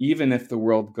 where even if the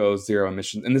world goes zero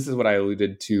emissions, and this is what I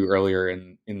alluded to earlier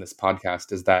in this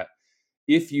podcast, is that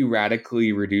if you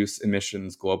radically reduce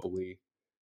emissions globally,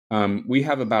 we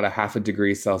have about a 0.5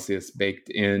 degree Celsius baked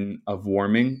in of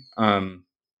warming from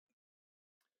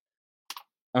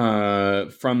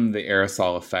the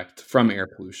aerosol effect, from air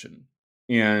pollution.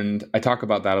 And I talk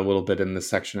about that a little bit in this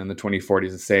section in the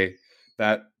 2040s and say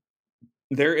that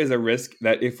there is a risk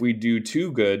that if we do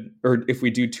too good, or if we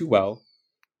do too well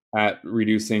at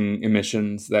reducing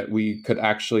emissions, that we could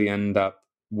actually end up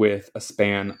with a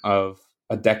span of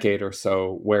a decade or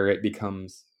so where it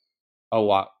becomes a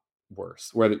lot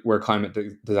worse, where climate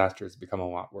disasters become a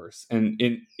lot worse. And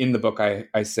in the book,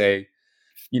 I say,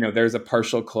 there's a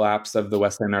partial collapse of the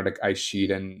West Antarctic ice sheet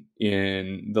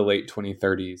in the late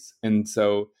 2030s. And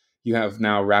so you have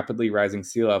now rapidly rising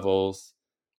sea levels,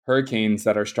 hurricanes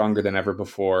that are stronger than ever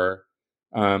before,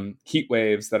 heat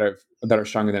waves that are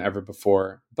stronger than ever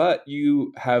before. But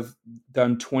you have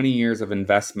done 20 years of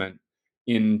investment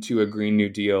into a Green New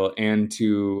Deal and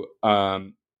to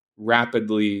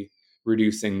rapidly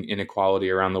reducing inequality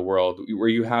around the world, where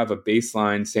you have a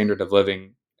baseline standard of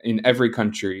living in every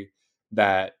country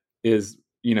that is,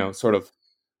 sort of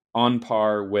on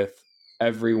par with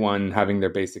everyone having their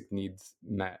basic needs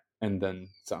met, and then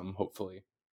some, hopefully,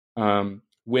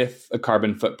 with a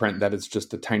carbon footprint that is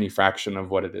just a tiny fraction of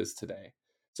what it is today.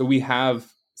 So we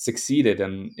have succeeded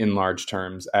in large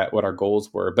terms at what our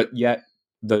goals were, but yet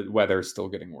the weather is still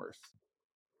getting worse.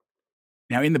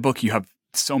 Now, in the book, you have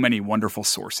so many wonderful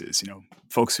sources,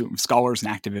 scholars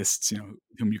and activists,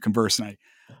 whom you converse. And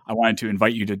I wanted to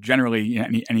invite you to generally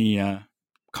any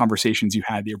conversations you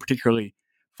had that you're particularly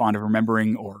fond of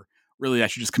remembering, or really I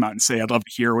should just come out and say, I'd love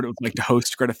to hear what it was like to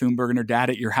host Greta Thunberg and her dad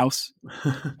at your house.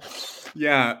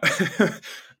 Yeah.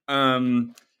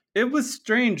 It was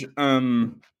strange.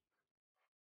 I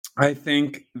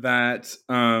think that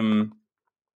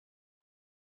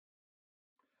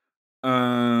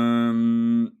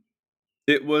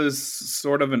it was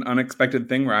sort of an unexpected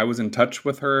thing where I was in touch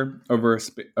with her over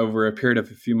a period of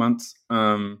a few months,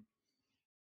 and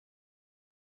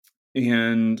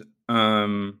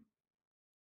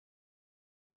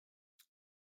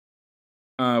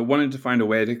wanted to find a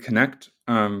way to connect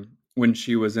when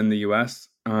she was in the U.S.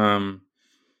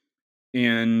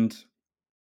 And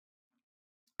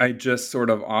I just sort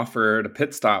of offered a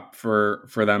pit stop for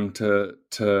them to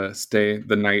stay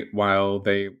the night while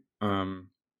they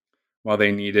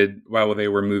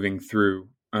were moving through,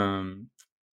 and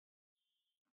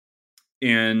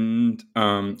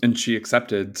she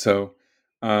accepted. So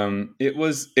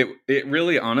it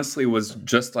really honestly was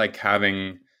just like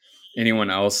having anyone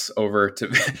else over to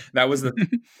that was the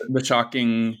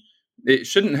shocking. It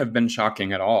shouldn't have been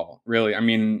shocking at all, really. I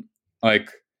mean, like,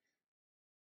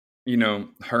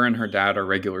 her and her dad are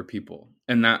regular people,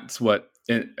 and that's what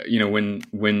when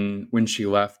she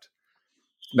left,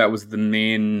 that was the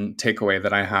main takeaway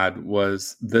that I had,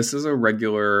 was this is a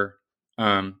regular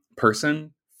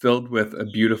person filled with a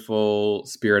beautiful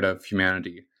spirit of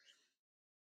humanity,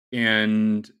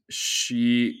 and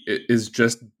she is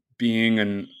just being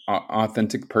an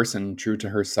authentic person, true to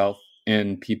herself,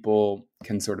 and people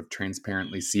can sort of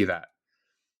transparently see that.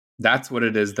 That's what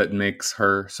it is that makes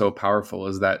her so powerful,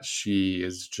 is that she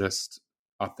is just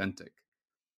authentic.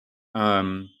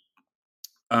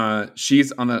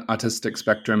 She's on the autistic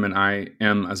spectrum, and I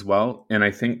am as well. And I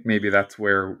think maybe that's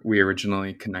where we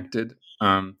originally connected.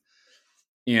 And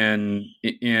I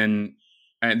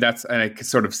could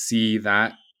sort of see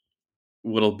that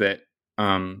little bit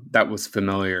that was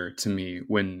familiar to me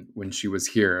when she was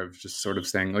here, of just sort of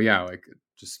saying, oh yeah, like, it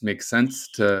just makes sense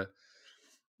to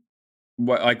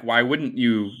why wouldn't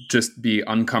you just be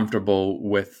uncomfortable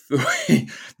with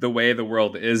the way the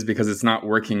world is, because it's not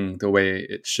working the way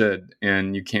it should,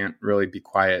 and you can't really be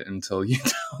quiet until you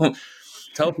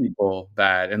tell people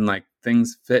that, and like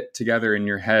things fit together in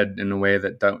your head in a way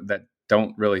that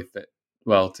don't really fit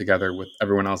well together with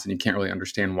everyone else, and you can't really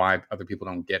understand why other people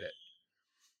don't get it.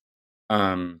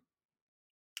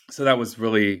 So that was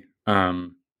really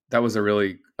that was a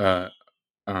really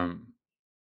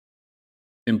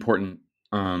important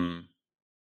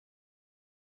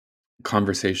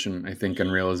conversation, I think,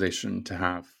 and realization to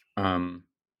have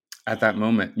at that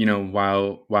moment,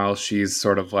 while she's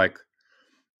sort of like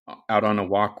out on a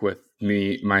walk with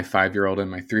me, my 5-year-old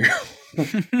and my 3-year-old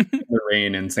in the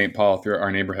rain in St. Paul through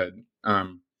our neighborhood.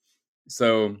 I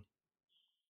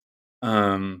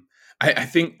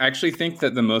actually think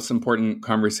that the most important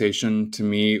conversation to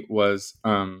me was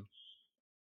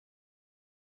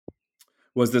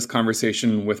this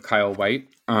conversation with Kyle White,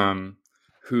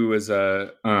 who is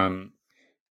an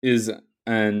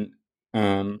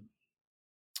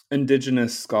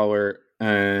indigenous scholar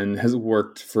and has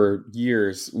worked for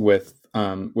years with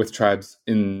tribes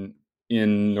in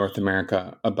North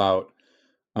America about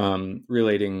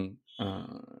relating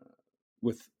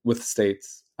with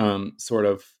states, sort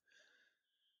of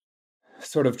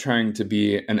trying to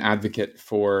be an advocate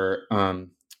for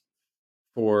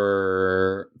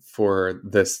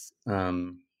this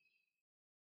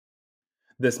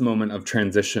this moment of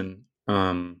transition,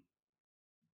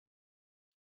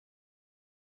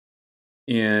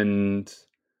 and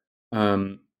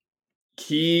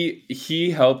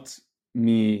he helped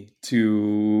me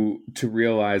to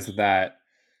realize that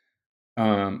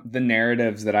the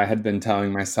narratives that I had been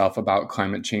telling myself about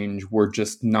climate change were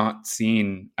just not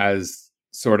seen as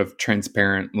sort of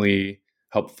transparently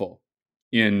helpful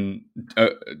in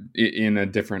a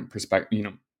different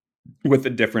perspective, with a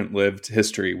different lived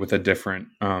history, with a different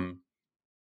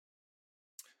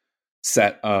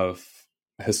set of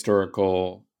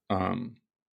historical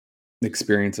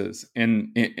experiences.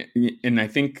 And I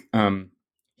think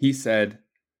he said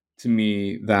to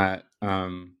me that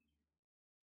I'm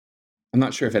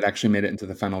not sure if it actually made it into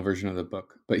the final version of the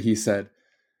book, but he said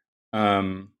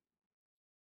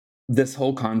this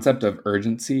whole concept of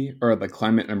urgency, or the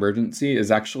climate emergency, is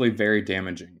actually very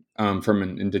damaging from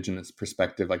an indigenous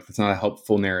perspective. Like, it's not a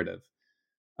helpful narrative.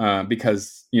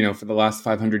 Because, for the last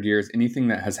 500 years, anything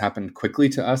that has happened quickly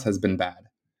to us has been bad.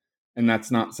 And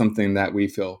that's not something that we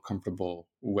feel comfortable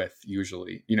with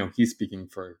usually. He's speaking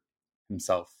for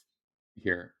himself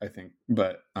here, I think.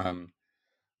 But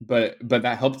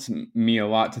that helped me a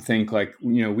lot to think, like,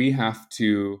 we have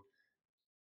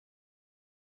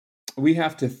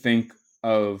to think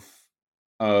of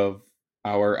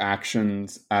our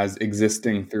actions as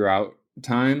existing throughout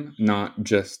time, not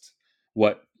just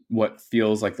what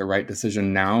feels like the right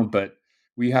decision now, but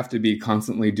we have to be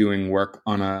constantly doing work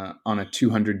on a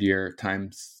 200-year time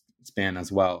span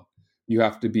as well. You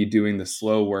have to be doing the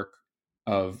slow work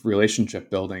of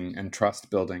relationship building and trust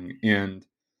building, and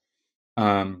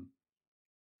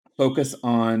focus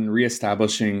on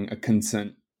reestablishing a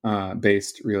consent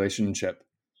based relationship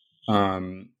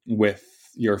with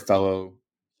your fellow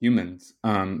humans,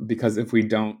 because if we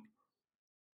don't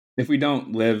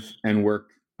live and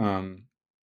work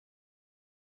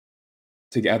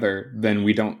together, then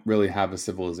we don't really have a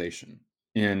civilization.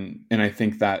 And I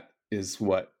think that is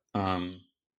what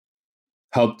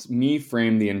helped me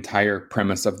frame the entire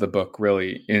premise of the book,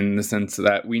 really, in the sense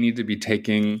that we need to be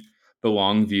taking the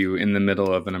long view in the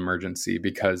middle of an emergency,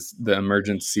 because the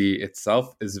emergency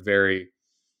itself is very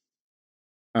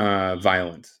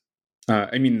violent.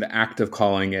 I mean, the act of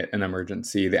calling it an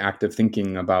emergency, the act of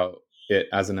thinking about it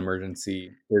as an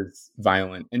emergency, is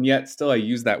violent. And yet still I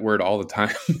use that word all the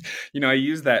time. I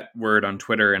use that word on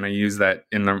Twitter, and I use that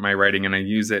in my writing, and I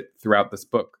use it throughout this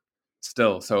book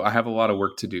still. So I have a lot of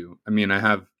work to do. I mean, I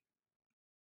have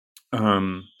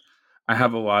a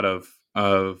lot of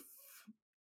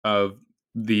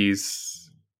these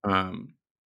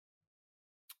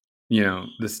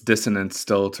this dissonance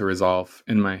still to resolve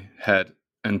in my head,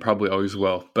 and probably always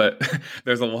will. But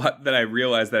there's a lot that I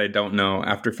realized that I don't know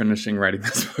after finishing writing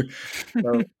this book.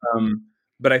 So,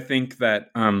 but I think that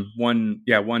one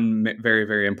very,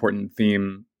 very important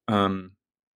theme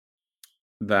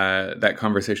that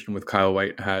conversation with Kyle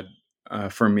White had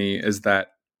for me is that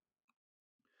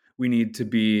we need to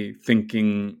be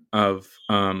thinking of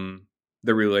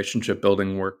the relationship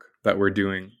building work that we're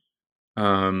doing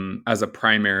as a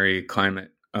primary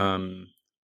climate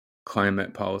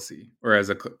policy, or as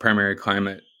a primary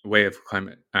climate way of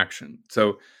climate action.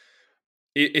 So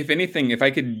if anything, if I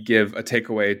could give a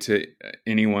takeaway to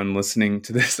anyone listening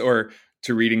to this, or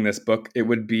to reading this book, it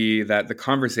would be that the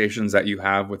conversations that you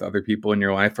have with other people in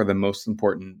your life are the most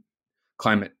important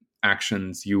climate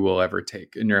actions you will ever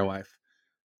take in your life.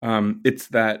 It's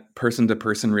that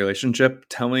person-to-person relationship,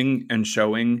 telling and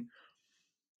showing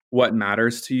what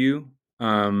matters to you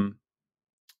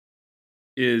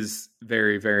is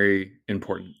very, very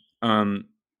important.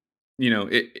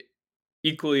 It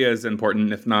equally as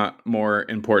important, if not more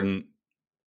important,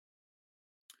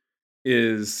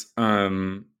 is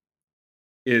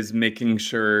making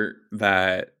sure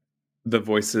that the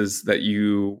voices that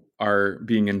you are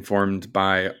being informed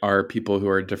by are people who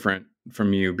are different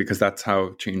from you, because that's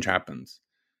how change happens.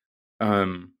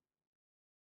 The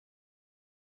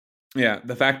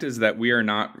fact is that we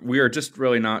are just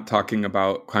really not talking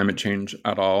about climate change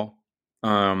at all,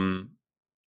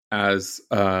 as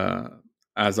a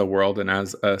world and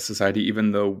as a society,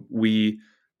 even though we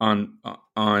in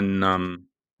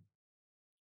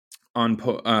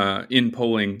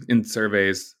polling, in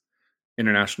surveys,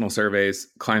 international surveys,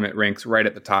 climate ranks right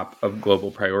at the top of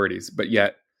global priorities, but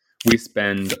yet we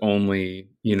spend only,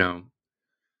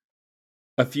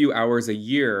 a few hours a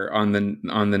year on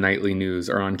the nightly news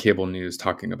or on cable news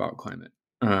talking about climate.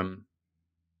 And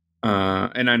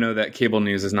I know that cable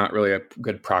news is not really a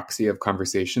good proxy of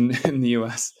conversation in the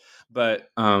US,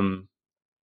 but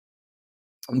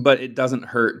it doesn't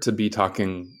hurt to be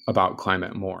talking about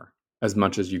climate more, as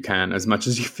much as you can, as much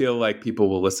as you feel like people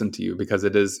will listen to you, because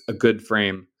it is a good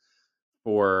frame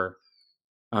for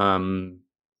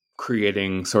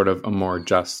creating sort of a more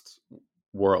just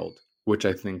world, which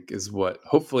I think is what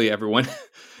hopefully everyone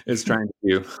is trying to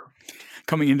do.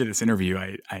 Coming into this interview,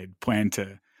 I planned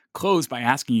to close by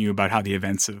asking you about how the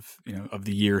events of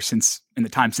the year since you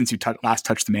last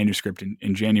touched the manuscript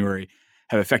in January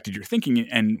have affected your thinking,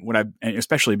 and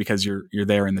especially because you're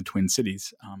there in the Twin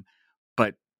Cities.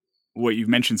 But what you've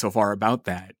mentioned so far about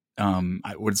that,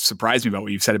 what surprised me about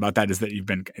what you've said about that is that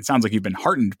it sounds like you've been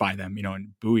heartened by them, and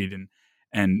buoyed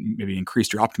and maybe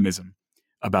increased your optimism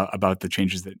about the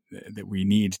changes that we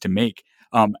need to make.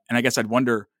 And I guess I'd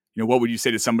wonder, what would you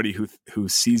say to somebody who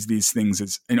sees these things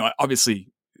as,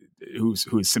 obviously, who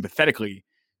sympathetically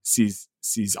sees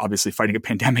obviously fighting a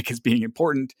pandemic as being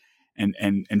important,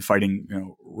 and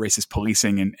fighting racist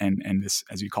policing and this,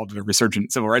 as you called it, a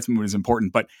resurgent civil rights movement is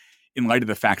important, but in light of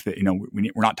the fact that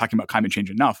we're not talking about climate change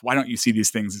enough, why don't you see these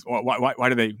things? Why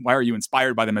are you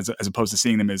inspired by them as opposed to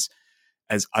seeing them as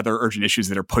other urgent issues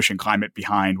that are pushing climate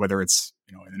behind, whether it's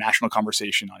in the national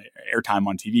conversation, on airtime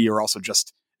on TV, or also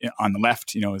just on the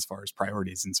left, as far as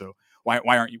priorities? And so why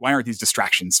aren't these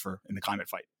distractions in the climate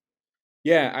fight?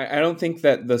 Yeah, I don't think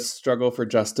that the struggle for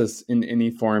justice in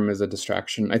any form is a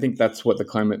distraction. I think that's what the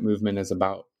climate movement is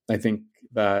about. I think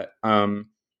that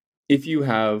if you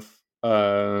have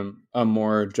a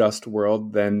more just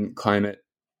world, then climate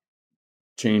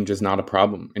change is not a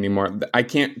problem anymore. I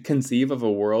can't conceive of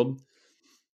a world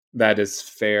that is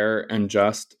fair and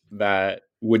just that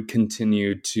would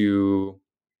continue to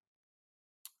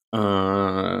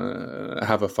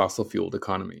have a fossil fueled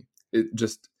economy.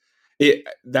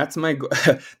 That's my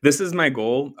this is my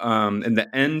goal in the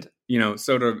end,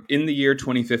 sort of in the year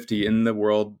 2050, in the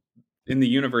world, in the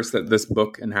universe that this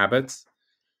book inhabits,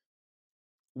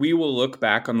 we will look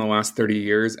back on the last 30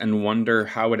 years and wonder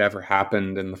how it ever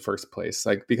happened in the first place.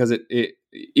 Like, because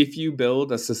if you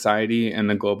build a society and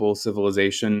a global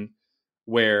civilization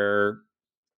where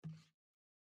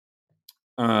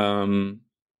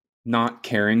not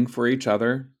caring for each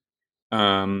other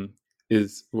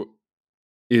is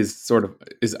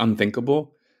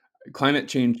unthinkable, climate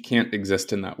change can't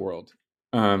exist in that world.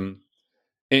 And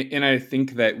I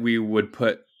think that we would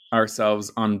put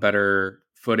ourselves on better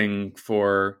footing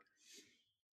for,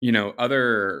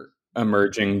 other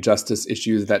emerging justice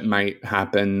issues that might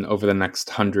happen over the next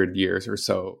 100 years or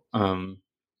so.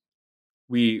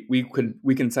 We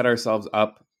can set ourselves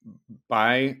up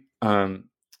by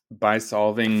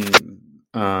solving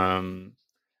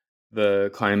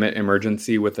the climate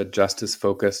emergency with a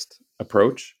justice-focused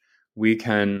approach. We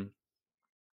can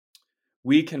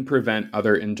prevent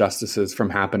other injustices from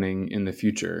happening in the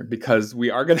future, because we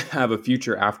are going to have a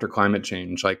future after climate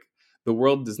change. Like, the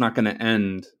world is not going to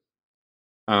end,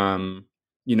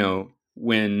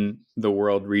 when the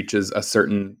world reaches a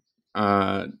certain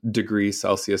degree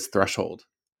Celsius threshold.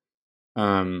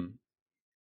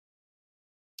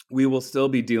 We will still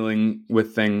be dealing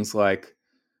with things like,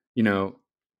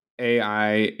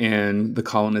 AI and the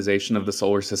colonization of the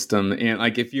solar system. And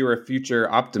like, if you're a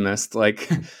future optimist, like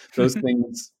those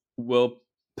things will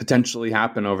potentially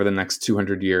happen over the next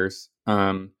 200 years.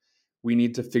 We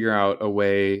need to figure out a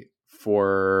way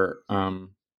for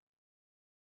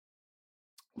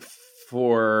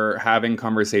having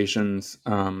conversations.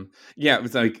 It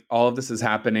was like all of this is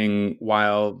happening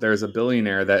while there's a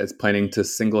billionaire that is planning to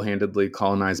single-handedly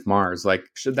colonize Mars. Like,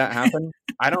 should that happen?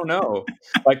 I don't know.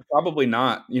 Like, probably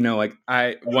not. Like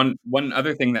one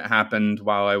other thing that happened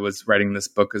while I was writing this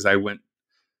book is I went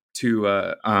to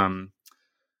a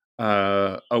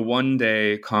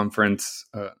one-day conference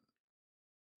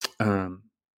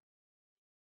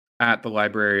at the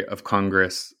Library of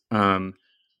Congress.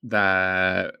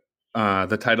 That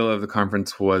the title of the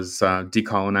conference was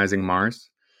Decolonizing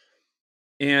Mars.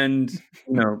 And,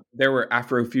 there were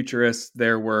Afrofuturists,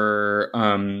 there were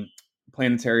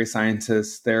planetary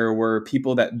scientists, there were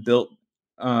people that built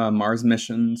Mars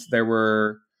missions, there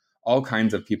were all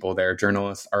kinds of people there,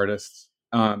 journalists, artists,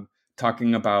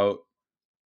 talking about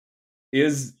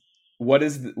what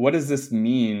does this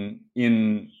mean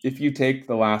if you take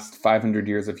the last 500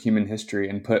 years of human history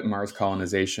and put Mars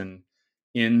colonization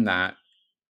in that,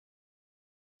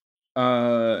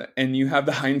 and you have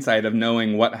the hindsight of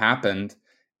knowing what happened,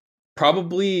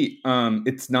 probably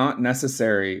it's not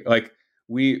necessary.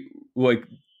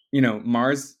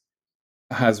 Mars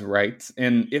has rights,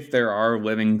 and if there are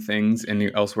living things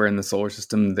elsewhere in the solar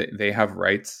system, they have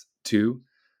rights too.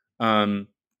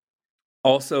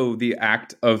 Also, the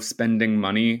act of spending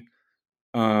money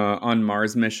on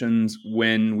Mars missions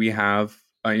when we have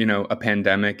a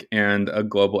pandemic and a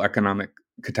global economic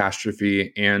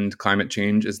catastrophe and climate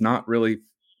change is not really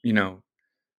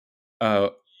a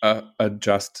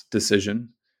just decision.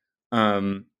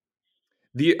 Our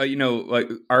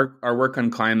work on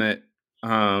climate,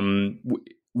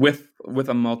 with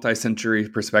a multi-century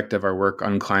perspective, our work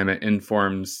on climate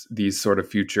informs these sort of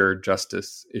future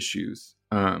justice issues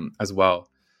as well.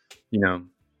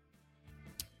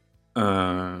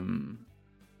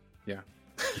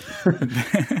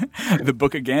 The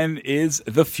book again is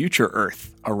The Future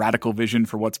Earth, a radical vision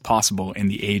for what's possible in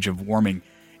the age of warming.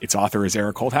 Its author is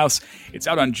Eric Holthaus. It's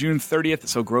out on June 30th,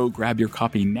 so go grab your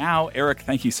copy now. Eric,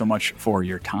 thank you so much for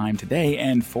your time today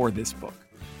and for this book.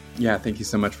 Yeah, thank you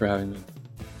so much for having me.